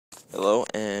Hello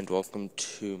and welcome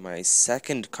to my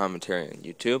second commentary on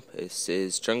YouTube. This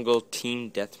is Jungle Team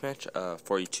Deathmatch,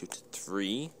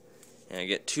 42-3, and I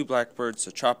get 2 Blackbirds,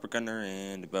 a chopper gunner,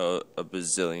 and about a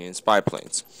bazillion spy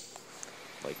planes,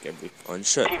 like everyone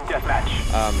should. Team Deathmatch.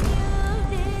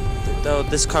 Though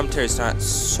this commentary is not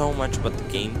so much about the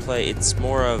gameplay, it's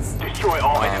more of Destroy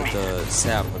all enemies. the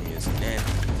setup I'm using. And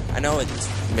I know it's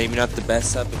maybe not the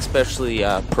best setup, especially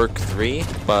perk 3,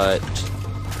 but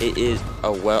it is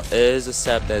a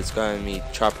setup that's going to me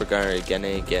chopper gunner again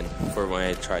and again for when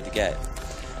I try to get it.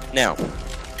 Now,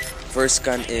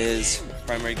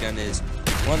 primary gun is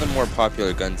one of the more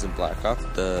popular guns in Black Ops,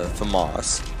 the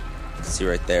FAMAS. See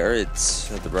right there,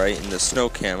 it's at the right in the snow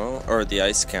camo, or the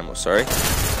ice camo, sorry.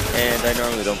 And I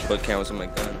normally don't put camos on my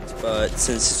guns, but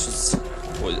since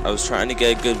I was trying to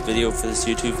get a good video for this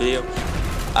YouTube video,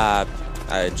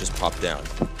 I just popped down,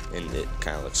 and it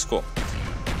kind of looks cool.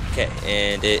 Okay,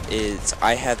 and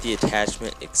I have the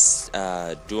attachment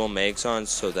dual mags on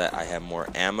so that I have more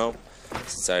ammo,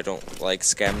 since I don't like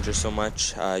scavenger so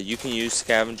much. You can use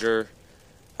scavenger.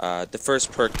 The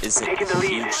first perk isn't a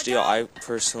huge deal. I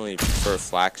personally prefer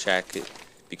flak jacket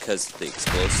because of the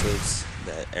explosives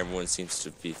that everyone seems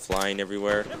to be flying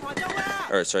everywhere.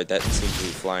 Or sorry, that seems to be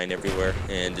flying everywhere,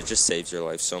 and it just saves your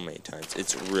life so many times.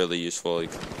 It's really useful.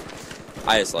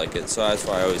 I just like it, so that's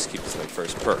why I always keep this my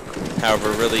first perk.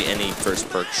 However, really any first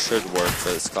perk should work for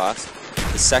this class.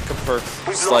 The second perk,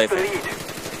 Sleight of Hand.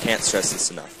 Can't stress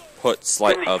this enough. Put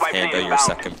Sleight of Hand on your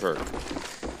second perk.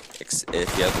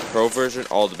 If you have the pro version,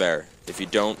 all the better. If you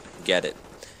don't, get it.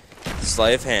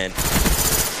 Sleight of Hand.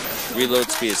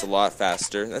 Reload speed is a lot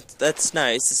faster. That's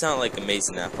nice. It's not like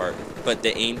amazing that part, but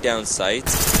the aim down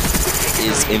sights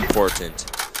is important.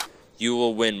 You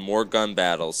will win more gun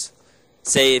battles.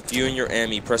 Say if you and your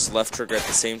enemy press the left trigger at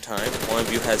the same time, one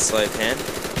of you has sleight of hand,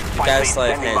 the guy with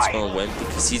sleight of hand is going to win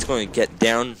because he's going to get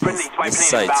down his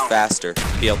sights faster,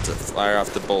 be able to fire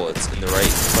off the bullets in the right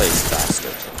place faster.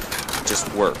 It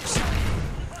just works.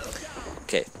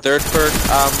 Okay, third perk,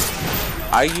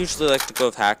 I usually like to go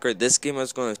with Hacker. This game I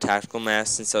was going with Tactical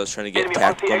Mask since I was trying to get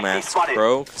Tactical Mask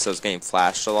Pro, because I was getting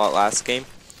flashed a lot last game.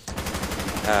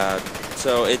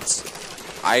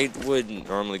 I would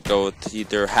normally go with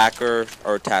either Hacker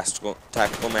or Tactical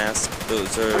Mask.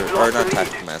 Those are not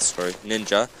Tactical Mask, sorry,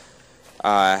 Ninja.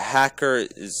 Hacker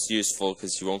is useful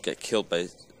because you won't get killed by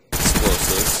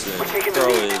explosives. And Pro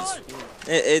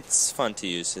it's fun to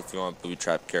use if you want booby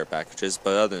trap care packages,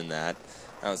 but other than that,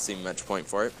 I don't see much point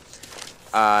for it.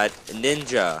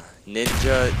 Ninja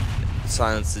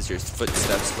silences your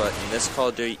footsteps, but in this Call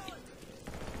of Duty,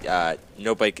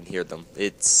 nobody can hear them.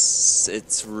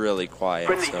 It's really quiet,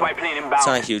 so it's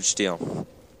not a huge deal.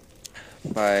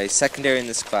 My secondary in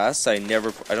this class, I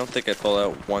don't think I pull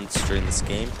out once during this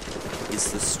game,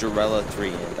 is the Strela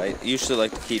 3, and I usually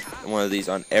like to keep one of these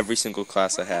on every single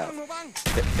class I have.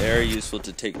 Very useful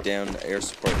to take down the air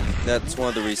support. That's one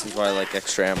of the reasons why I like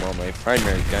extra ammo on my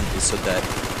primary gun, is so that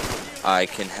I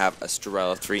can have a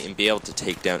Strela 3 and be able to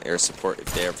take down air support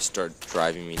if they ever start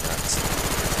driving me nuts.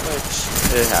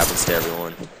 Which, it happens to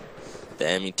everyone. The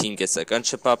enemy team gets that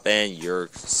gunship up and you're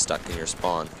stuck in your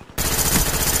spawn.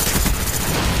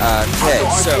 Okay,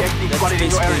 so that's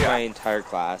basically my entire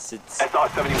class. It's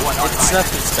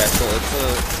nothing special. It's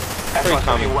a pretty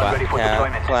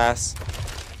common class,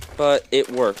 but it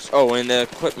works. Oh, and the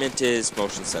equipment is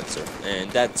motion sensor,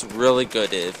 and that's really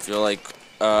good if you're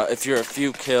if you're a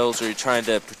few kills or you're trying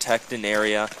to protect an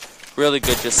area. Really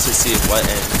good just to see what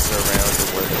enemies are around or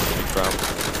where they're coming from.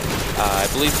 I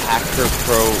believe Hacker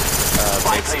Pro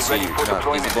makes it so you're not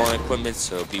visible on equipment,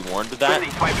 so be warned of that.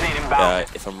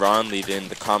 If I'm wrong, leave it in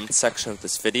the comments section of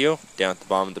this video, down at the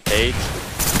bottom of the page,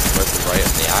 or at the right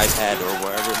on the iPad, or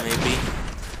wherever it may be.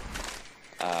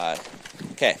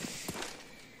 Okay.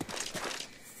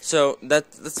 So,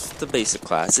 that's the basic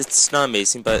class. It's not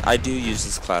amazing, but I do use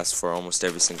this class for almost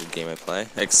every single game I play,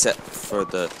 except for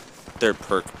the third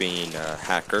perk being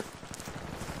Hacker.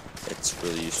 It's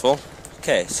really useful.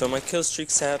 Okay, so my kill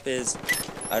streak setup is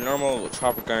a normal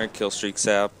chopper gunner kill streak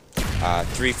setup,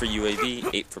 3 for UAV,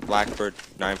 8 for Blackbird,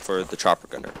 9 for the chopper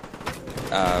gunner.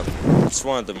 It's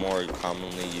one of the more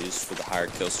commonly used for the higher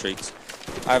kill streaks.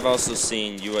 I've also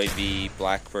seen UAV,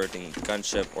 Blackbird, and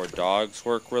gunship or dogs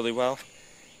work really well.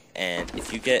 And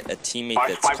if you get a teammate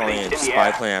that's calling in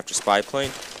spy plane after spy plane,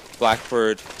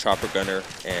 Blackbird, chopper gunner,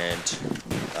 and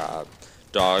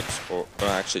dogs, or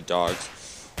actually dogs,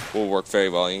 will work very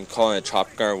well. You can call in a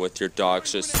chopper gunner with your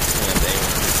dogs, just this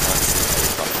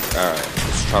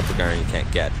chopper gunner you can't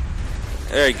get.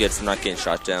 Very good for not getting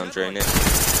shot down during it.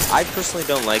 I personally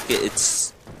don't like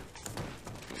it.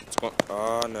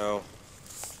 Oh no.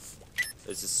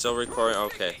 Is it still recording?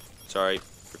 Okay. Sorry.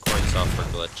 Recording software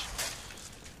glitch.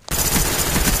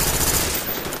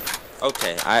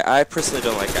 Okay, I personally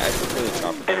don't like it. I prefer the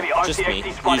chopper gun. Just me.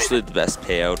 Usually the best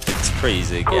payout. It's pretty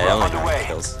easy to get. Only 9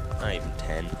 kills. Not even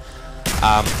 10.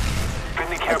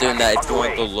 Other than that, if you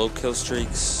want the low kill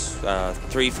streaks,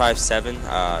 357,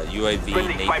 UAV,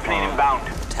 napalm,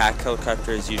 attack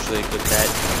helicopter is usually a good bet.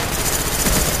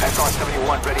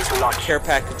 Care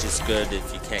package is good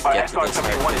if you can't get to those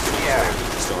packages, you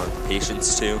just don't have the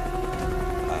patience to.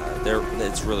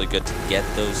 It's really good to get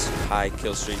those high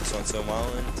kill streaks once in a while,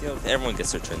 and you know, everyone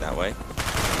gets their turn that way.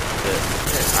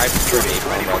 I prefer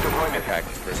napalm rather than care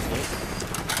package personally.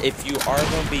 If you are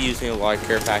going to be using a lot of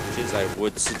care packages, I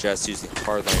would suggest using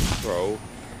Hardline Pro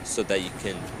so that you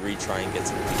can retry and get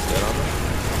something good on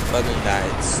them. Other than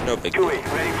that, it's no big deal.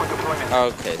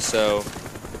 Okay, so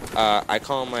I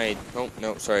call my... Oh,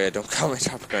 no, sorry, I don't call my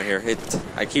chopper gun here.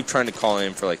 I keep trying to call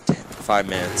in for like 5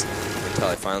 minutes until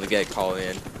I finally get a call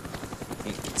in.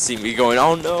 You can see me going,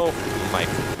 oh no! Mike.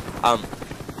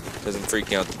 Because I'm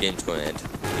freaking out the game's going to end.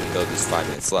 Even though there's 5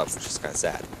 minutes left, which is kind of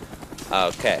sad.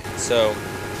 Okay, so...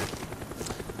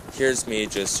 Here's me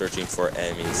just searching for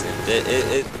enemies,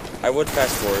 and I would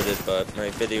fast forward it, but my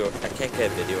video, I can't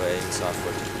get video editing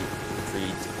software to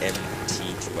read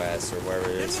MT2S or whatever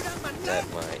it is that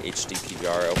my HD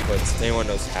PVR outputs. If anyone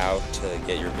knows how to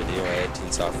get your video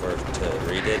editing software to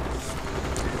read it,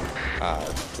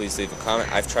 please leave a comment.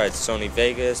 I've tried Sony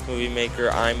Vegas, Movie Maker,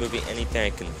 iMovie, anything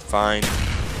I can find.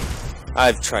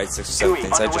 I've tried 6 or 7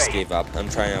 things, I just gave up. I'm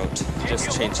trying out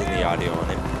just changing the audio on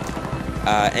it.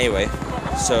 Anyway.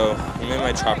 So, I'm in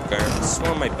my chopper gun. This is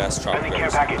one of my best chopper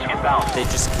guns. They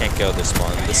just can't get out of their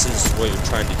spawn. This is what you're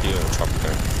trying to do in a chopper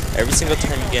gun. Every single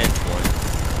time you get into one,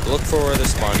 look for where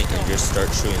they're spawning and just start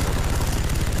shooting them.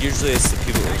 Usually it's the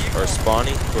people who are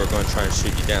spawning who are going to try and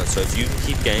shoot you down. So if you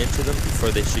keep getting into them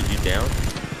before they shoot you down,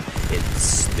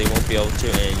 they won't be able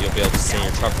to, and you'll be able to stay in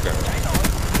your chopper gun.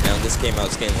 Now in this game I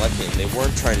was getting lucky and they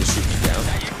weren't trying to shoot me down,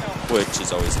 which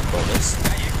is always a bonus.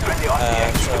 So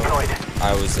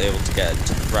I was able to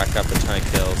rack up a ton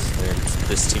of kills, and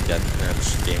this team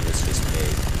deathmatch game was just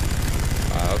made.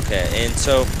 Okay, and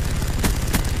so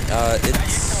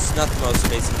it's not the most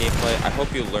amazing gameplay. I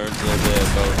hope you learned a little bit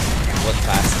about what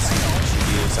classes you should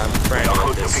use. I'm brand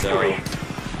new at this, so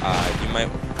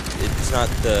it's not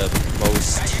the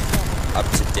most up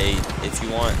to date. If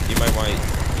you want, you might want.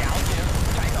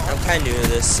 I'm kind of new to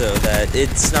this, so that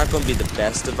it's not going to be the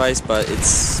best advice, but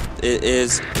it's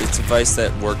advice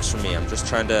that works for me. I'm just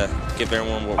trying to give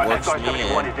everyone what works for me,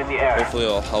 and hopefully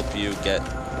it'll help you get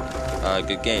a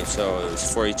good game. So it was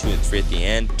 42-3 at the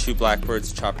end, 2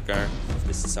 Blackbirds, chopper gun.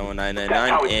 This is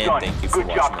Someone999, and thank you for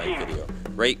watching my video.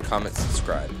 Rate, comment,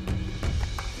 subscribe.